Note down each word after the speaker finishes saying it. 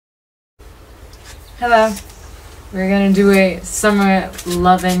Hello. We're gonna do a summer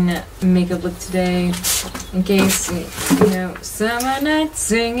Lovin makeup look today. In case you know summer night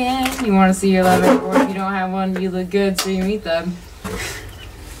singing, you want to see your lover, or if you don't have one, you look good, so you meet them.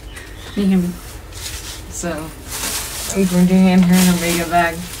 So we're doing it in her makeup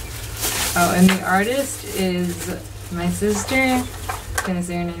bag. Oh, and the artist is my sister. Can I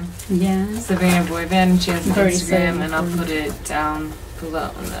say her name? Yeah. Savannah Boyvan. She has an Instagram, and I'll put it down below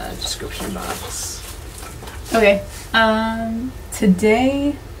in the description box. Okay.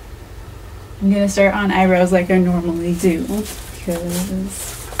 Today I'm gonna start on eyebrows like I normally do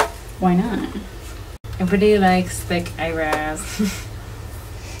because why not? Everybody likes thick eyebrows.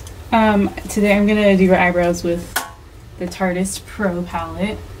 Today I'm gonna do eyebrows with the Tartist Pro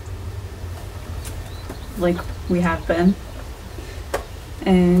palette, like we have been,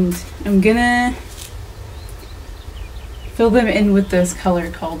 and I'm gonna fill them in with this color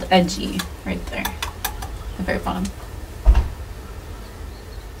called Edgy right there. The very bottom.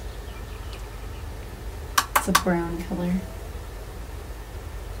 It's a brown color.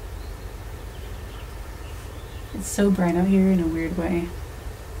 It's so bright out here in a weird way.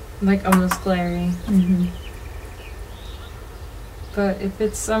 Like almost glary. Mm-hmm. But if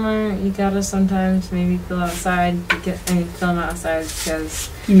it's summer, you gotta sometimes maybe film outside. Film outside because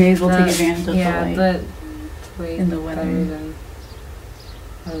you may as well take advantage of the light. The light in the weather better than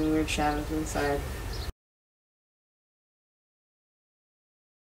having weird shadows inside.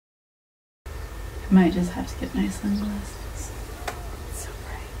 Might just have to get my sunglasses. It's so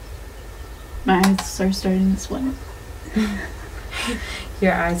bright. My eyes are starting to sweat.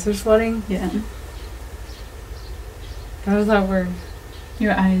 Your eyes are sweating? Yeah. How does that work?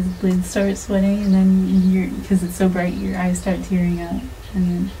 Your eyelids start sweating, and then because it's so bright, your eyes start tearing up, and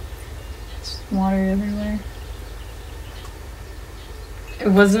then just water everywhere.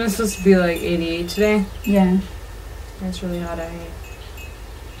 Wasn't it supposed to be like 88 today? Yeah. It's really hot out here.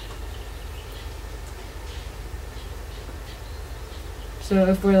 So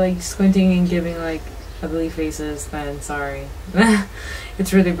if we're like squinting and giving like ugly faces, then sorry.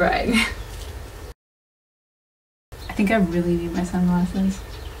 It's really bright. I think I really need my sunglasses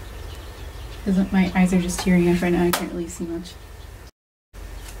because my eyes are just tearing up right now. I can't really see much.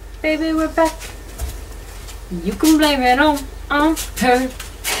 Baby, we're back. You can blame it on her,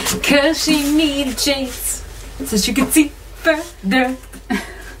 cause she needed chase so she could see further.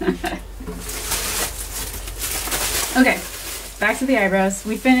 Okay. Back to the eyebrows.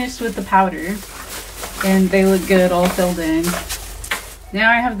 We finished with the powder and they look good all filled in.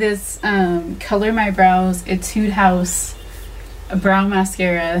 Now I have this Color My Brows Etude House brow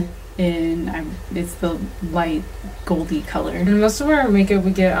mascara in it's the light goldy color. And most of our makeup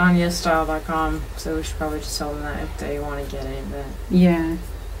we get on YesStyle.com, so we should probably just tell them that if they want to get it. But yeah.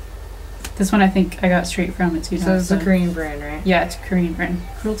 This one I think I got straight from Etude House. So it's a Korean brand, right? Yeah, it's a Korean brand.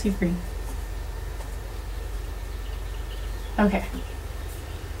 Cruelty free. Okay.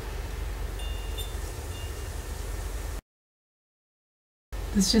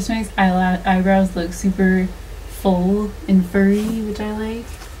 This just makes eyebrows look super full and furry, which I like.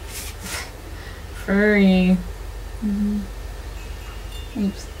 Furry. Mm-hmm.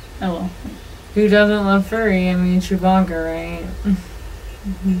 Oops. Oh well. Who doesn't love furry? I mean, Chewbacca, right?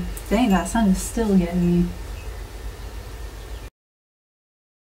 Mm-hmm. Dang, that sun is still getting me.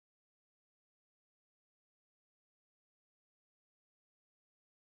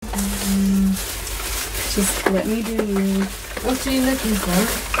 Just let me do you. What are you looking for?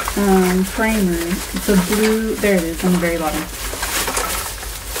 Primer. It's a blue. There it is on the very bottom.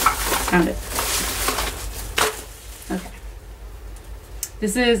 Found it. Okay.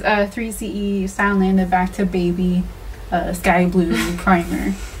 This is a 3CE Soundlanda Back to Baby Sky Blue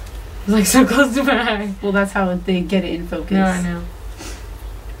Primer. It's like so close to my eye. Well, that's how they get it in focus. No, I know.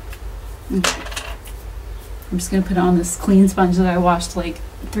 Okay. I'm just gonna put on this clean sponge that I washed like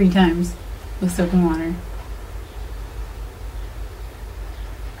 3 times with soap and water.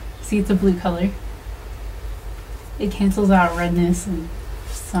 See, it's a blue color. It cancels out redness and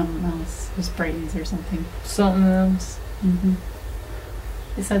something else. Just brightens or something. Something else. Mm-hmm.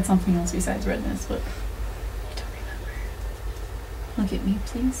 It said something else besides redness, but I don't remember. Look at me,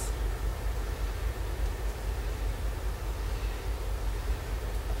 please.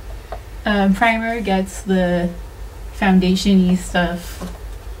 Primer gets the foundation-y stuff.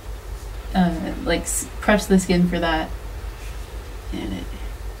 Like preps the skin for that, and it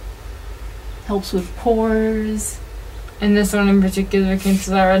helps with pores. And this one in particular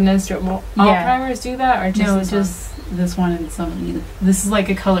cancels out redness. Well, all primers do that, or just this one and some. This is like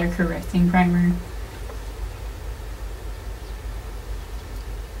a color correcting primer.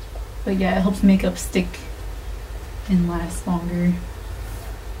 But yeah, it helps makeup stick and last longer.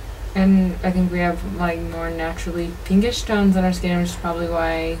 And I think we have like more naturally pinkish tones on our skin, which is probably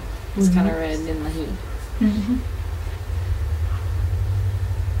why it's kind of red in the heat. Mm-hmm.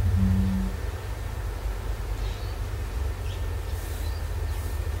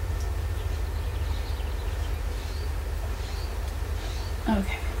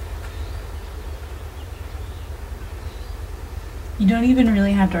 Okay. You don't even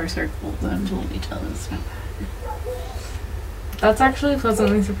really have dark circles until we tell us about that. That's actually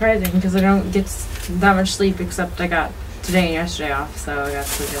pleasantly surprising because I don't get that much sleep except I got today and yesterday off, so I got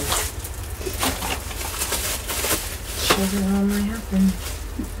sleep in. Shows it all might happen.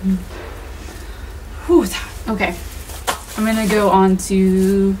 Whew, okay. I'm gonna go on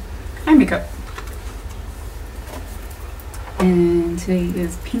to eye makeup. And today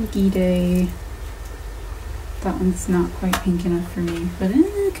is Pinky Day. That one's not quite pink enough for me, but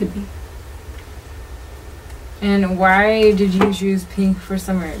it could be. And why did you choose pink for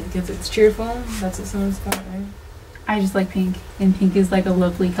summer? Because it's cheerful? That's what summer's about, right? I just like pink, and pink is like a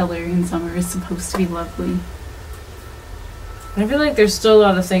lovely color, and summer is supposed to be lovely. I feel like there's still a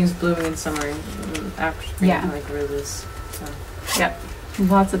lot of things blooming in summer after spring, like roses. So. Yep,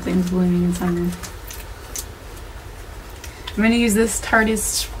 lots of things blooming in summer. I'm going to use this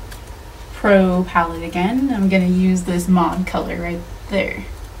Tarteist Pro palette again. I'm going to use this mauve color right there. You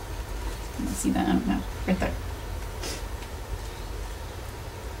can see that? I don't know. Right there.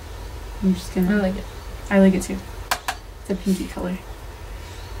 I'm just going to... I like it. I like it too. It's a pinky color.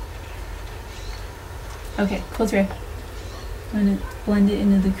 Okay, close your eye. I'm going to blend it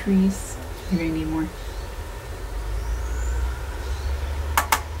into the crease. You're going to need more.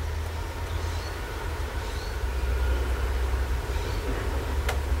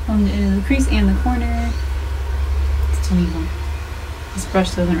 Blend it into the crease and the corner. Still need more. This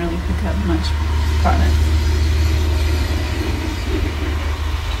brush doesn't really pick up much product.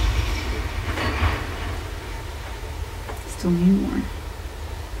 Still need more.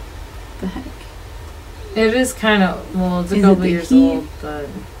 The heck? It is kind of, well, it's a couple years old, but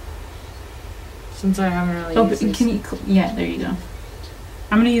since I haven't really used but can you, yeah, there you go.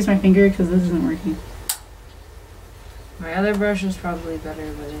 I'm going to use my finger because this isn't working. My other brush is probably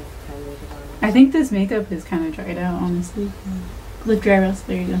better, but it kind of makes it on. I think this makeup is kind of dried out, honestly. Lift your eyebrows.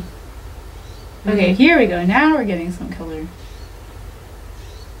 There you go. Okay, here we go. Now we're getting some color.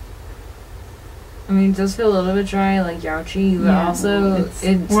 I mean, it does feel a little bit dry, like yauchy, but also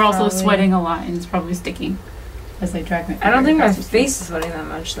we're also sweating a lot, and it's probably sticking as I drag my finger. I don't think my face is sweating that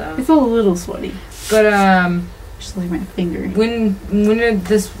much, though. It's a little sweaty. But just like my finger. When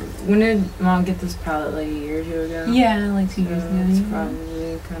did Mom get this palette? Like a year or two ago? Yeah, like 2 years ago. It's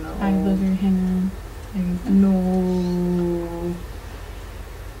probably kind of eye booger, hang on. No.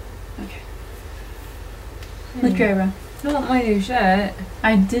 Okay. Lift your eyebrow. Not my new shirt.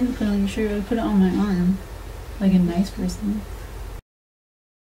 I didn't put it on your shirt. I put it on my arm, like a nice person.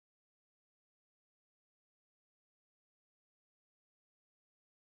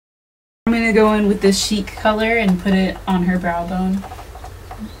 I'm gonna go in with this chic color and put it on her brow bone.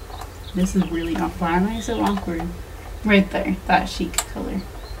 This is really awkward. Why am I so awkward? Right there, that chic color.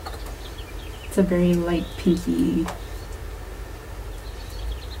 It's a very light pinky.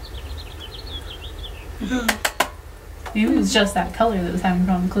 Maybe it was just that color that was having a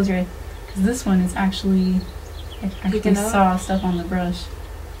problem. Close your eye. Because this one is actually, I actually saw stuff on the brush.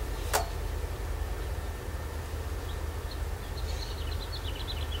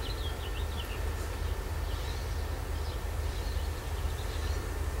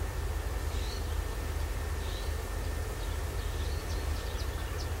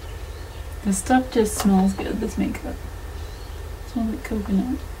 This stuff just smells good, this makeup. It smells like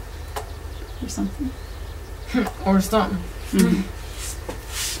coconut. Or something. Or something. Mm-hmm.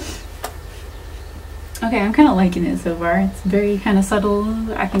 Okay, I'm kind of liking it so far. It's very kind of subtle.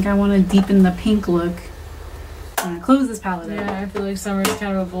 I think I want to deepen the pink look. I'm going to close this palette out. I feel like summer is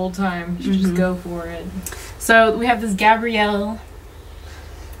kind of a bold time. You should just go for it. So we have this Gabrielle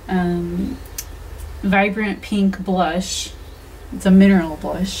Vibrant Pink Blush. It's a mineral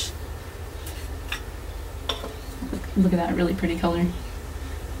blush. Look at that really pretty color.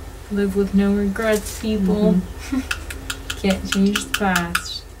 Live with no regrets, people. Can't change the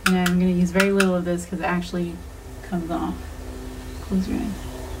past. And I'm going to use very little of this because it actually comes off. Close your eyes.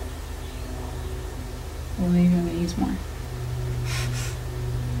 Well, maybe I'm going to use more.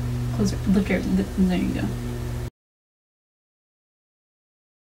 Close your, lift your, there you go.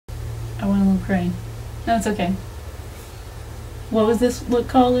 I want a little cry. No, it's okay. What was this look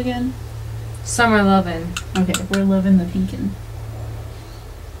called again? Summer Lovin'. Okay, we're loving the pinkin'.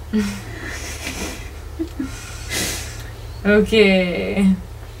 Okay.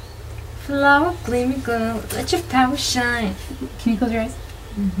 Flower, gleamy glow, let your power shine. Can you close your eyes?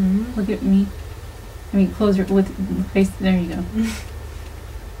 Look at me. I mean, close your with face. There you go.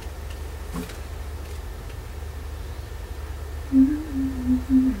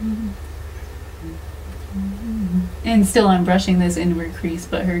 And still, I'm brushing this inward crease,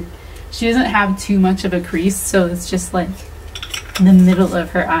 but she doesn't have too much of a crease, so it's just like the middle of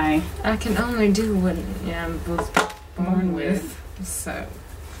her eye. I can only do what I was born with. So.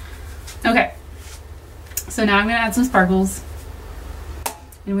 Okay. So now I'm gonna add some sparkles.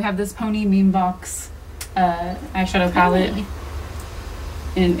 And we have this Pony Meme Box eyeshadow palette.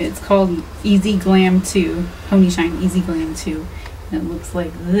 And it's called Easy Glam 2. Pony Shine Easy Glam 2. And it looks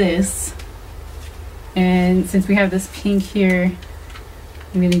like this. And since we have this pink here,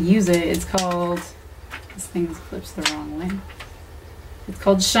 I'm gonna use it. It's called, this thing flips the wrong way. It's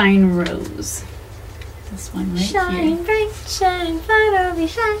called Shine Rose. This one right shine here. Shine bright, shine bright, I'll be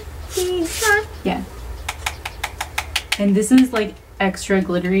shine. Yeah. And this is like extra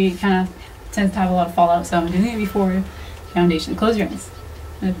glittery. It kind of tends to have a lot of fallout, so I'm doing it before foundation. Close your eyes.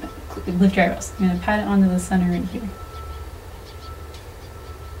 Lift your eyebrows. I'm gonna pat it onto the center right here.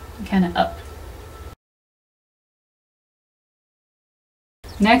 Kind of up.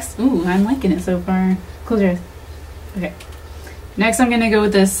 Next, ooh, I'm liking it so far. Close your eyes. Okay. Next, I'm gonna go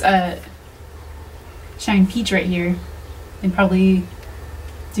with this Shine Peach right here, and probably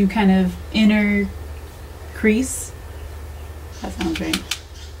do kind of inner crease. That sounds right.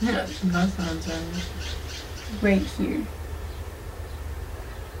 Yeah, that sounds right. Right here.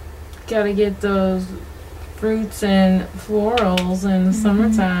 Gotta get those fruits and florals in the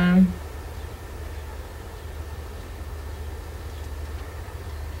summertime.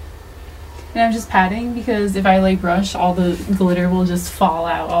 And I'm just patting because if I like brush, all the glitter will just fall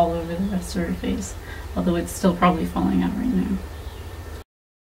out all over the rest of her face. Although it's still probably falling out right now.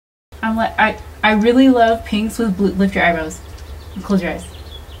 I'm like, I really love pinks with blue. Lift your eyebrows. Close your eyes.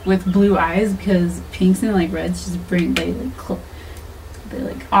 With blue eyes, because pinks and like reds just bring they're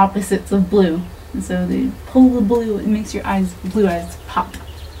like opposites of blue, and so they pull the blue. It makes your blue eyes pop.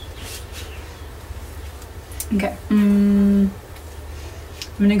 Okay. I'm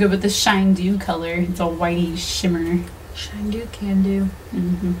gonna go with the Shine Dew color. It's a whitey shimmer. Shine Dew can do.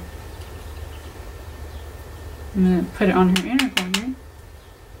 I'm gonna put it on her inner corner.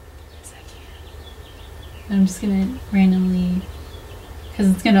 And I'm just gonna randomly, because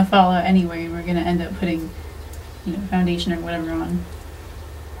it's gonna fall out anyway, and we're gonna end up putting, foundation or whatever on.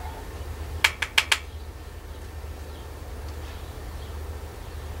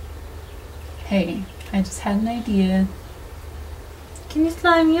 Hey, I just had an idea. Can you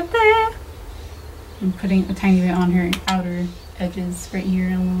slide me up there? I'm putting a tiny bit on her outer edges right here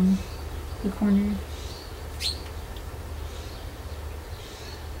along the corner.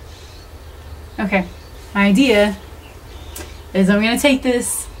 Okay, my idea is I'm going to take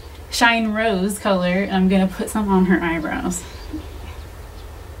this Shine Rose color and I'm going to put some on her eyebrows.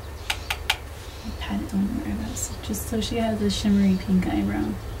 Pat it on her eyebrows just so she has a shimmery pink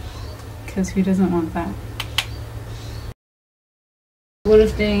eyebrow. Because who doesn't want that? What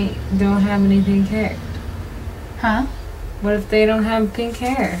if they don't have any pink hair? Huh? What if they don't have pink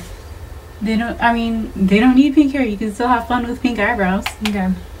hair? They don't need pink hair. You can still have fun with pink eyebrows.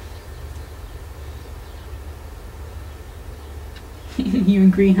 Okay. You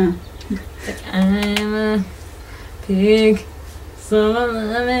agree, huh? I'm a pig, so I'm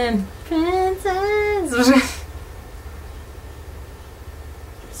loving princess.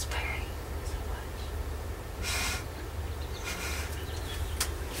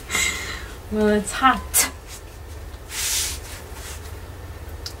 Well, it's hot.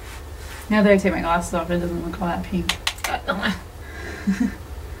 Now that I take my glasses off, it doesn't look all that pink.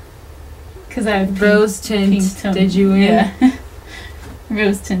 Because I have rose tint. Did you win? Yeah.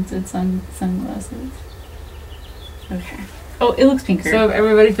 Rose tinted sunglasses. Okay. Oh, it looks pinker. So if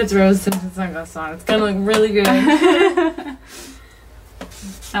everybody puts rose tinted sunglasses on, it's gonna look really good.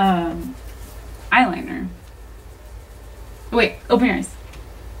 Eyeliner. Wait, open your eyes.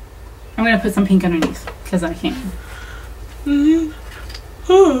 I'm gonna put some pink underneath because I can.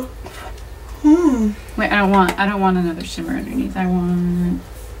 Wait, I don't want another shimmer underneath. I want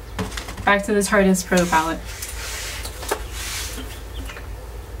back to this Hardest Pro palette.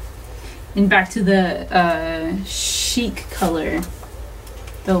 And back to the chic color,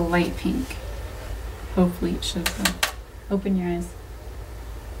 the light pink. Hopefully it shows up. Open your eyes.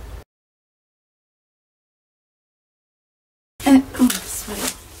 Oh,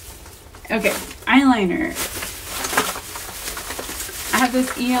 sweaty. Okay, eyeliner. I have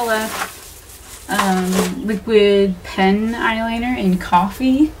have this ELF liquid pen eyeliner in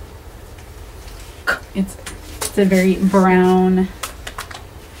coffee. It's a very brown,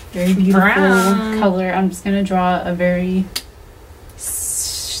 very beautiful color. I'm just gonna draw a very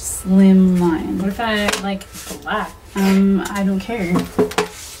slim line. What if I like black? I don't care.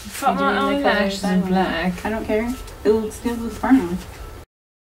 Put my own lashes in black. I don't care. It looks good with brown.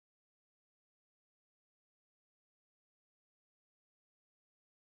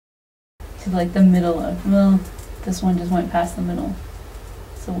 To like the middle of, well, this one just went past the middle.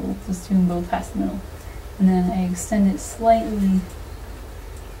 So we'll just do them both past the middle. And then I extend it slightly.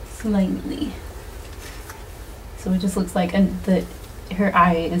 So it just looks like her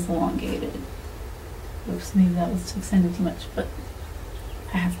eye is elongated. Oops, maybe that was extended too much, but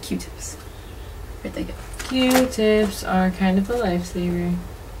I have Q-tips. Right, they go. Q-tips are kind of a lifesaver.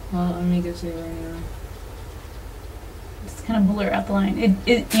 Well, a makeup saver anyway. Just kind of blur out the line.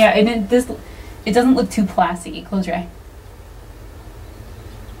 It doesn't look too plasticky. Close your eye.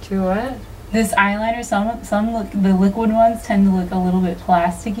 Too what? This eyeliner, some look, the liquid ones tend to look a little bit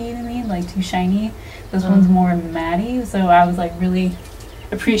plasticky to me, like too shiny. This one's more matty, so I was like really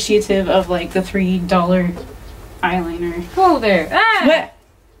appreciative of like the $3 eyeliner. Whoa there! Ah! What?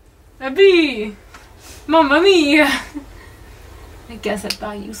 A bee! Mamma mia! I guess I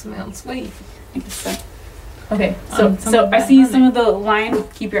thought you smelled sweet. I guess so. Okay, so I see some of the line.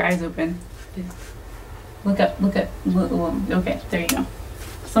 Keep your eyes open. Look up. Okay, there you go.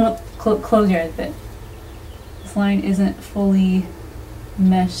 Close your eyes a bit. This line isn't fully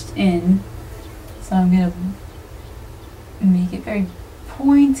meshed in, so I'm gonna make it very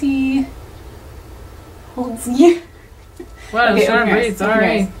pointy. Holds you. Well, okay, sorry,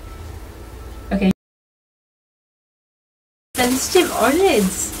 sorry. Okay. Sensitive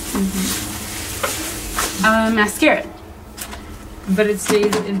eyelids. Mascara. But it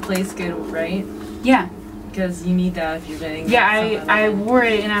stays in place good, right? Yeah. Because you need that if you're getting. Yeah, I wore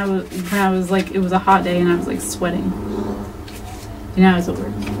it and when I was like, it was a hot day and I was like sweating. And I was at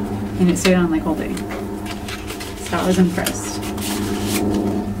work. And it stayed on like all day. So I was impressed.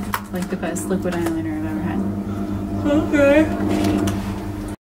 Like the best liquid eyeliner I've ever had. Okay.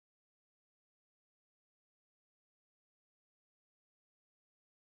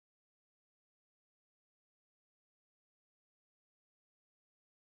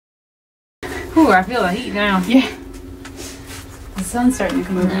 Ooh, I feel the heat now. Yeah. The sun's starting to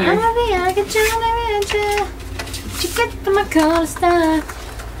come over here. I'ma be like a Jolly Rancher. You get from my color star.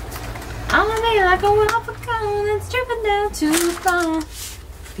 I'ma be like a waffle cone that's dripping down to the floor.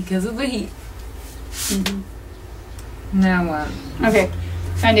 Because of the heat. Now what? Okay,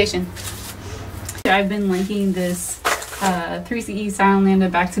 foundation. I've been liking this 3CE Stylenanda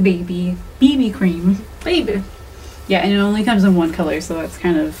Back to Baby BB cream. Baby. Yeah, and it only comes in one color, so that's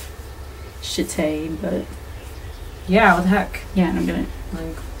kind of shitty, but yeah, what the heck? Yeah, and I'm gonna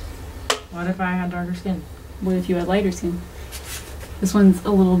like, what if I had darker skin? What if you had lighter skin? This one's a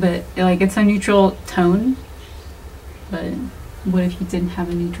little bit like, it's a neutral tone, but what if you didn't have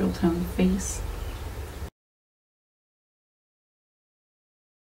a neutral tone face?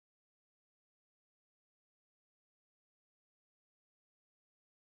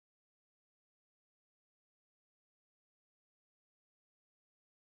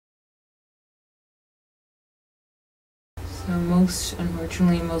 So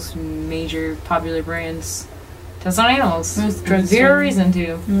unfortunately, most major popular brands test on animals. Most zero reason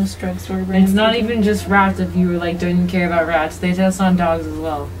to. Most drugstore brands. It's not even just rats. If you were like didn't care about rats, they test on dogs as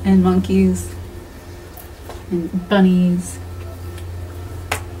well. And monkeys. And bunnies.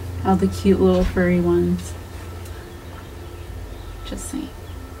 All the cute little furry ones. Just saying.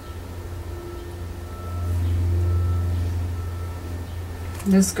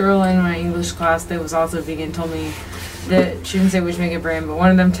 This girl in my English class that was also vegan told me that she didn't say which makeup brand, but one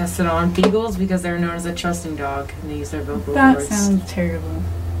of them tested on beagles because they're known as a trusting dog and they use their vocal cords. That sounds terrible.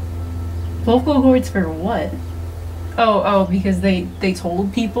 Vocal cords for what? Oh, because they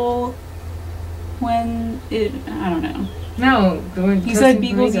told people when it, I don't know. No, you said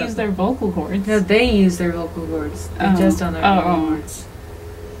beagles use their vocal cords. No, they use their vocal cords. They test on their vocal cords.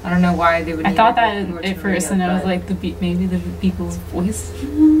 I don't know why they would. I thought that at first, and I was like, maybe the beagles voiced.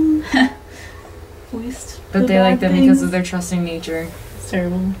 But they like them because of their trusting nature. It's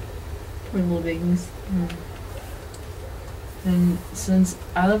terrible. Poor little babies. And since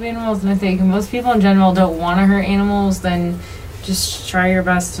I love animals, and I think most people in general don't want to hurt animals, then just try your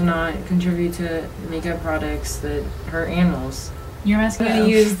best to not contribute to makeup products that hurt animals. Your mascara, I'm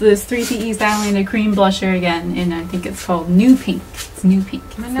going to use this 3C East Island cream blusher again, and I think it's called New Pink. It's New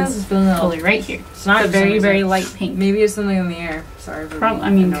Pink. My nose is feeling color right here. It's not a very, very light pink. Maybe it's something in the air. Sorry.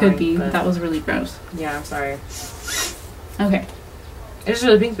 I mean, could be. That was really gross. Yeah, I'm sorry. Okay. It's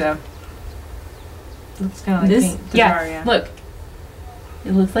really pink though. Looks kind of like this, pink. Yeah. Look.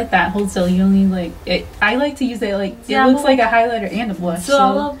 It looks like that. Hold still. You only like it. I like to use it like it looks like a highlighter and a blush.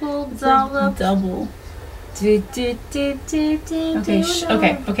 Double. Okay.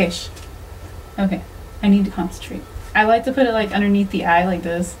 Okay. I need to concentrate. I like to put it like underneath the eye like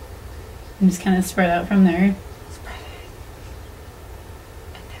this, and just kind of spread out from there. Spread it.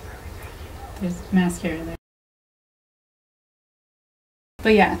 I never regret it. There's mascara there.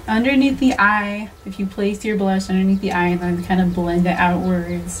 But yeah, underneath the eye, if you place your blush underneath the eye and then kind of blend it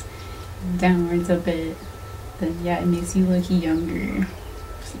outwards, downwards a bit, then yeah, it makes you look younger.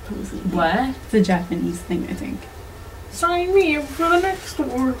 Supposedly. What? It's a Japanese thing, I think. Sign me up for the next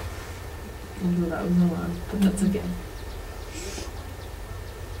door. Although that was allowed, but that's okay.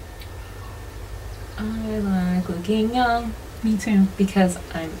 I like looking young. Me too. Because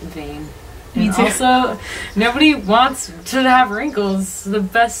I'm vain. Me and too. Also, nobody wants to have wrinkles. The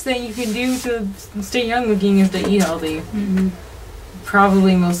best thing you can do to stay young looking is to eat healthy. Mm-hmm.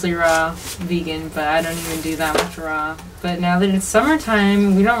 Probably mostly raw, vegan, but I don't even do that much raw. But now that it's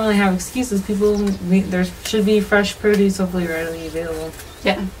summertime, we don't really have excuses. There should be fresh produce hopefully readily available.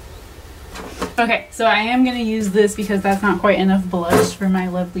 Yeah. Okay, so I am going to use this because that's not quite enough blush for my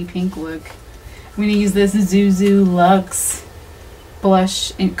lovely pink look. I'm going to use this Zuzu Luxe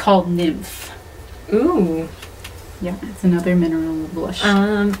blush called Nymph. Ooh. Yeah, it's another mineral blush.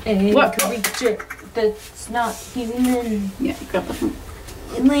 A creature that's not human. Yeah, grab the phone.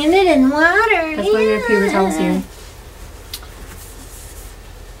 It landed in water. That's why we have paper towels here.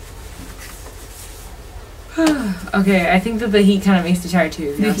 Okay, I think that the heat kind of makes the tired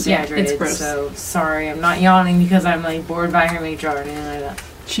too. Yeah, it's gross. So sorry, I'm not yawning because I'm like bored by her makeup or anything like that.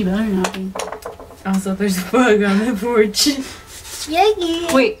 She better not be. Also, there's a bug on the porch.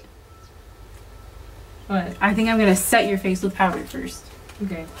 Yucky. Wait. What? I think I'm gonna set your face with powder first.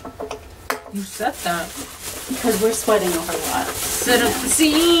 Okay. You set that. Because we're sweating a whole lot. Set up the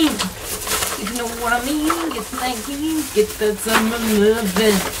scene. You know what I mean? Get like you get that summer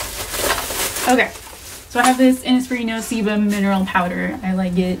lovin'. Okay. So I have this Innisfree No Sebum mineral powder. I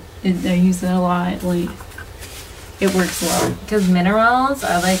like it. I use it a lot. Like, it works well. Because minerals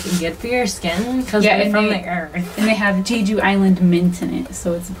are like good for your skin. Because they're from the earth. And they have Jeju Island mint in it,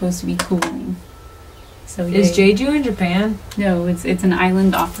 so it's supposed to be cooling. So is Jeju in Japan? No, it's an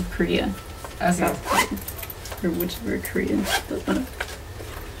island off of Korea. Okay. South Korea. Or whichever Korean.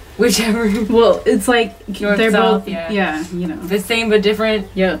 Whichever. Well, it's like North, they're South, both yeah, you know. The same but different.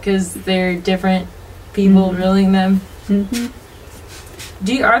 Yeah. Because they're different people ruling them. Mm-hmm.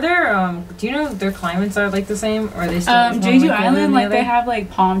 Do you know their climates are like the same, or are they still Jeju Island, like they have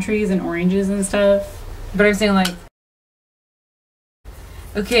like palm trees and oranges and stuff. But I'm saying like,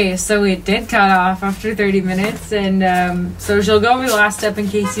 okay, so it did cut off after 30 minutes, and so she'll go over the last step in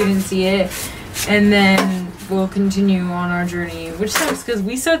case you didn't see it, and then we'll continue on our journey, which sucks because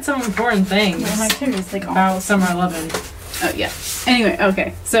we said some important things my chair is like about summer lovin'. Oh yeah. Anyway,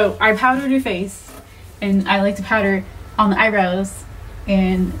 okay, so I powdered your face. And I like to powder on the eyebrows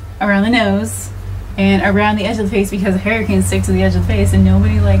and around the nose and around the edge of the face because hair can stick to the edge of the face and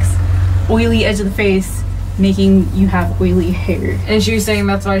nobody likes oily edge of the face making you have oily hair. And she was saying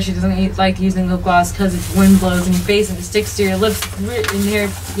that's why she doesn't like using lip gloss because it's wind blows in your face and it sticks to your lips and hair.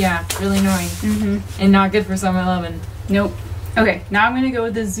 Yeah, really annoying. Mm-hmm. And not good for summer lovin'. Nope. Okay, now I'm going to go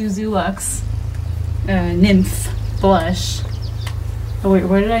with the Zuzu Luxe Nymph blush. Oh wait,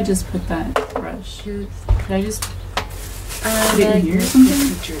 where did I just put that brush? Did I just put it in here or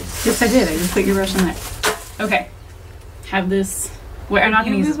something? Yes, I did. I just put your brush in there. Okay. Have this. Wait, I'm not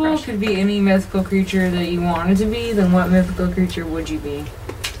going to use this brush. Could be any mythical creature that you wanted to be, then what mythical creature would you be?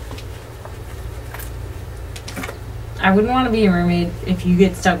 I wouldn't want to be a mermaid if you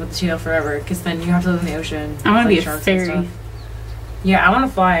get stuck with the tail forever, because then you have to live in the ocean. I want to be a fairy. Yeah, I want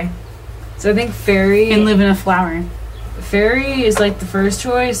to fly. So I think fairy... And live in a flower. Fairy is like the first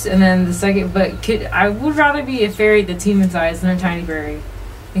choice, and then the second. But I would rather be a fairy that's human sized than a tiny fairy,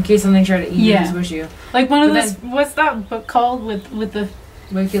 in case something tried to eat you and squish you. Like one of those. What's that book called with the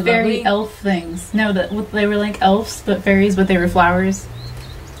fairy elf things? No, they were like elves, but fairies, but they were flowers.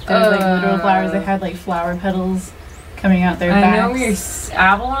 They were like literal flowers. They had like flower petals coming out their backs. I know you're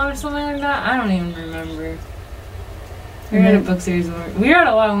Avalon or something like that. I don't even remember. We read a book series. We read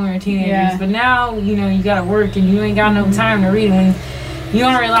a lot when we were teenagers, but now, you know, you gotta work and you ain't got no time to read. When you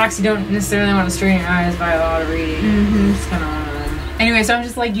want to relax, you don't necessarily want to strain your eyes by a lot of reading. It's kind of one of them. Anyway, so I'm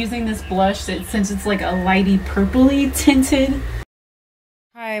just like using this blush since it's like a lighty purpley tinted.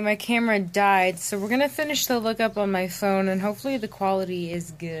 Hi, my camera died, so we're gonna finish the look up on my phone and hopefully the quality is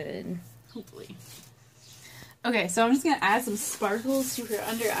good. Hopefully. Okay, so I'm just gonna add some sparkles to her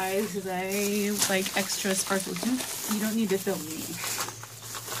under eyes because I like extra sparkles. You don't need to film me.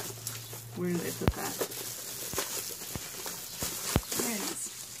 Where did I put that? There it is.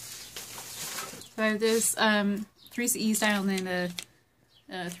 So I have this 3CE style and a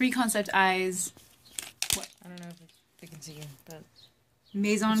 3 concept eyes. What? I don't know if they can see you, but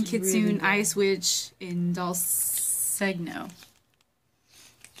Maison Kitsune really Eye Switch in Dalsegno.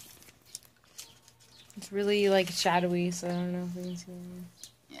 It's really like shadowy, so I don't know if we can see it.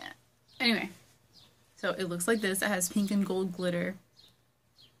 Yeah. Anyway, so it looks like this. It has pink and gold glitter.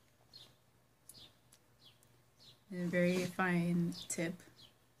 And a very fine tip.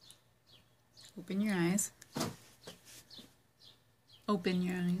 Open your eyes. Open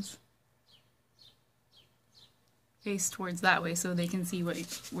your eyes. Face towards that way so they can see what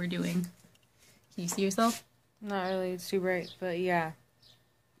we're doing. Can you see yourself? Not really, it's too bright, but yeah.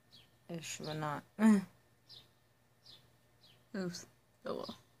 Ish, but not. Oops. Oh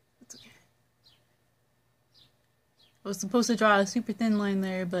well. That's okay. I was supposed to draw a super thin line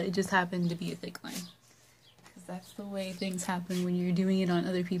there, but it just happened to be a thick line. Because that's the way things happen when you're doing it on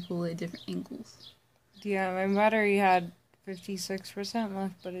other people at different angles. Yeah, my battery had 56%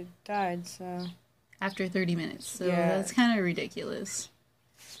 left, but it died, so... After 30 minutes, so yeah. That's kind of ridiculous.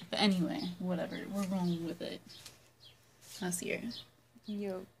 But anyway, whatever. We're rolling with it. I'll see her.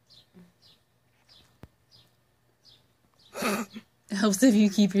 Yo. It helps if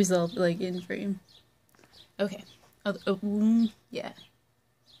you keep yourself, like, in frame. Okay. Yeah.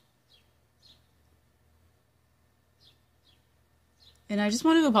 And I just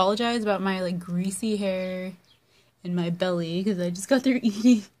want to apologize about my, like, greasy hair and my belly, because I just got through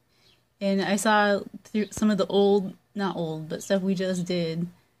eating. And I saw through some of the not old, but stuff we just did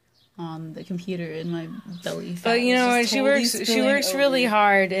on the computer in my belly fat. But you know what, she works really over.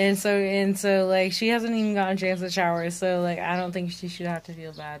 hard, and so like she hasn't even gotten a chance to shower, so like I don't think she should have to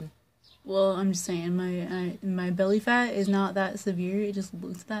feel bad. Well, I'm just saying my belly fat is not that severe. It just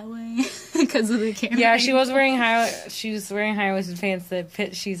looks that way because of the camera. Yeah, she was wearing high-waisted pants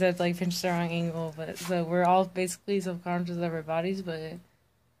that she said like pinched the wrong angle, but so we're all basically self-conscious of our bodies, but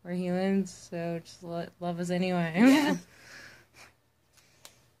we're humans, so just love us anyway. Yeah.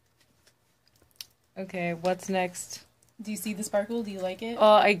 Okay, what's next? Do you see the sparkle? Do you like it?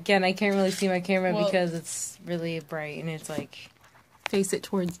 Well, again, I can't really see my camera because it's really bright and it's like... Face it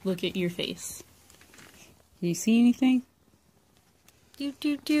towards... Look at your face. Can you see anything? Doop,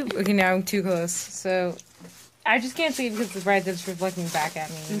 doop, doop. Okay, now I'm too close, so... I just can't see it because the bright that's reflecting back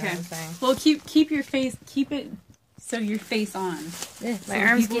at me. You know what I'm saying? Well, keep your face... Keep it so your face on. My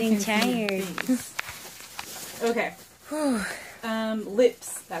arm's getting tired. Okay.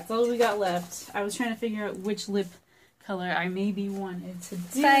 Lips. That's all we got left. I was trying to figure out which lip color I maybe wanted to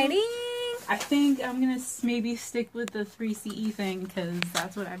do. Exciting! I think I'm gonna maybe stick with the 3CE thing because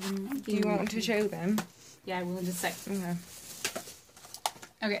that's what I've been doing. Do you want to show them? Yeah, I will in just a sec. Okay.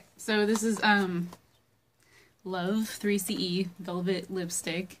 Okay, so this is Love 3CE Velvet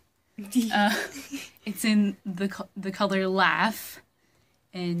Lipstick. It's in the color Laugh,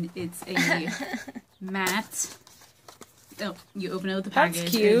 and it's a matte. Oh, you open it with the package.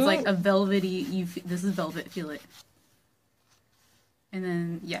 That's cute. It's like a velvety. This is velvet. Feel it. And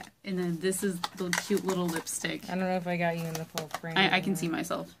then this is the cute little lipstick. I don't know if I got you in the full frame. I can see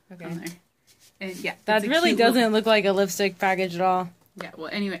myself. Okay. On there. And yeah, that really doesn't look like a lipstick package at all. Yeah. Well,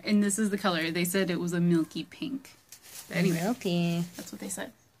 anyway, and this is the color. They said it was a milky pink. But anyway, milky. That's what they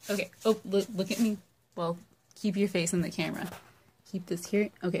said. Okay. Oh, look at me. Well, keep your face in the camera. Keep this here.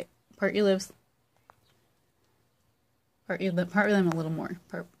 Okay. Part your lips. Part them a little more.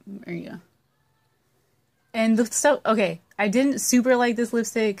 There you go. And the stuff. Okay, I didn't super like this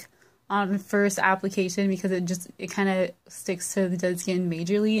lipstick on first application because it kind of sticks to the dead skin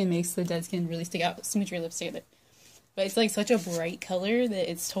majorly and makes the dead skin really stick out. Smooch your lips together. But it's like such a bright color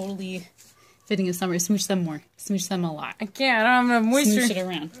that it's totally fitting in summer. Smooch them more. Smooch them a lot. I can't. I don't have enough moisture. Smooch it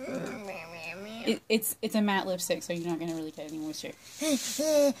around. It's a matte lipstick, so you're not gonna really get any moisture. I'm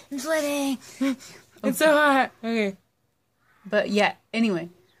sweating. It's so hot. Okay. But yeah, anyway,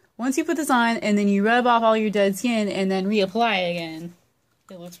 once you put this on and then you rub off all your dead skin and then reapply again,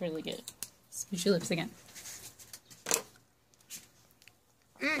 it looks really good. Smooch your lips again.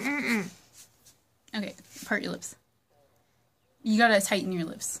 Okay, part your lips. You gotta tighten your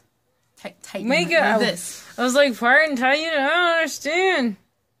lips. Tighten Make it like this. I was like, part and tighten. I don't understand.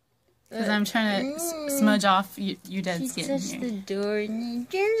 Because I'm trying to smudge off your dead skin touched here. the door.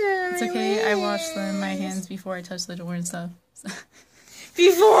 It's okay. I washed my hands before I touched the door and stuff.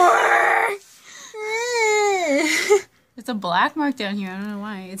 Before! It's a black mark down here. I don't know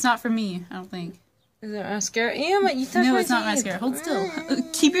why. It's not for me, I don't think. Is it mascara? You touched No, my it's not teeth. mascara. Hold still.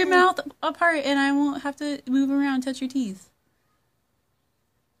 Keep your mouth apart and I won't have to move around and touch your teeth.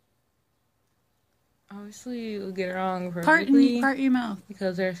 Obviously, you'll get it wrong perfectly. Part your mouth.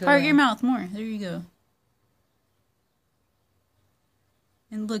 Because there's Part your mouth more. There you go.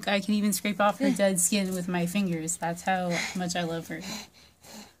 And look, I can even scrape off her dead skin with my fingers. That's how much I love her.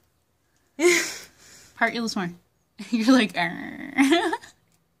 Part your lips more. You're like, Arr.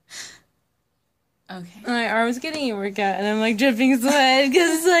 Okay. My arm's getting a workout, and I'm like dripping sweat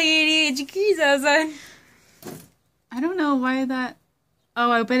because it's like 88 degrees outside. I don't know why that. Oh,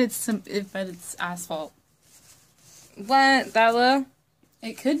 I bet it's asphalt. What? That low?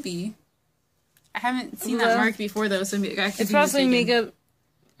 It could be. I haven't seen that mark before though, so I could it's be probably mistaken. makeup.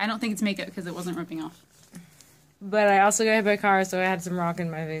 I don't think it's makeup because it wasn't ripping off. But I also got hit by a car, so I had some rock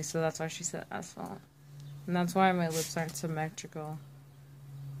in my face, so that's why she said asphalt. And that's why my lips aren't symmetrical.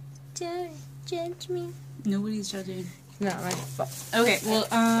 Don't judge me. Nobody's judging. Not my fault. Okay, well,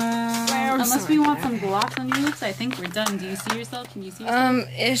 unless we want some gloss on your lips, I think we're done. Do you see yourself? Can you see yourself?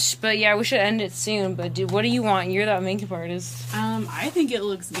 Ish, but yeah, we should end it soon. But what do you want? You're that makeup artist. I think it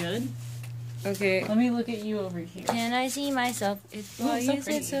looks good. Okay. Let me look at you over here. Can I see myself? Why so is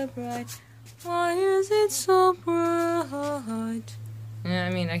pretty. it so bright? Why is it so bright? Yeah,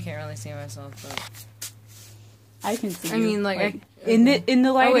 I mean, I can't really see myself, but I can see. I mean, like in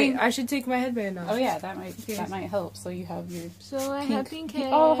the lighting. Oh wait, I should take my headband off. Oh yeah, that might help. So you have your. So I have pink hair.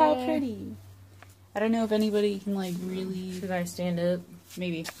 Oh, how pretty! I don't know if anybody can like really. Should I stand up?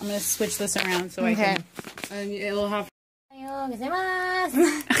 Maybe I'm gonna switch this around so I can. And it'll have.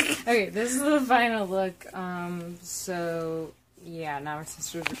 Okay, this is the final look. So yeah, now our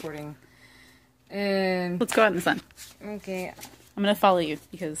sister's recording. And Let's go out in the sun. okay, I'm gonna follow you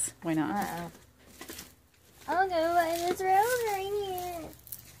because why not? I'll go by this road right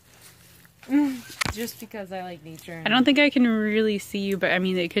here. Just because I like nature. I don't think I can really see you, but I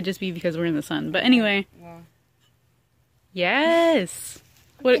mean it could just be because we're in the sun. But anyway. Well, Yes.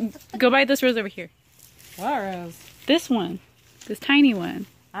 What? Go by this rose over here. what rose? This one. This tiny one.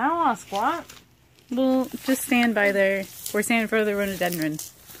 I don't want to squat. Well, just stand by there. Or stand further rhododendron.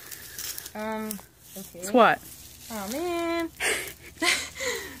 Okay. Squat. Oh man.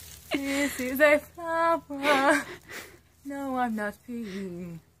 This is a flower. No, I'm not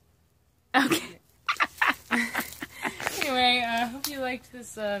peeing. Okay. Anyway, I hope you liked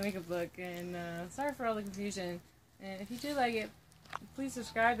this makeup look, and sorry for all the confusion. And if you do like it, please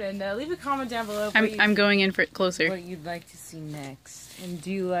subscribe and leave a comment down below. I'm going in for it closer. What you'd like to see next. And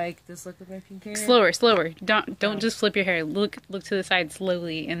do you like this look with my pink hair? Slower. Don't just flip your hair. Look to the side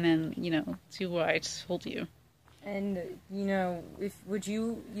slowly, and then do what I told you. And would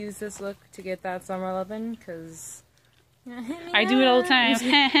you use this look to get that summer lovin'? Cause I do it all the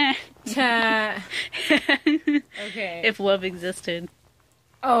time. Okay. If love existed.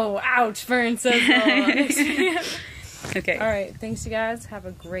 Oh, ouch! Fern says so. Okay. All right. Thanks, you guys. Have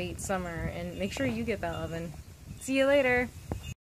a great summer, and make sure you get that lovin'. See you later.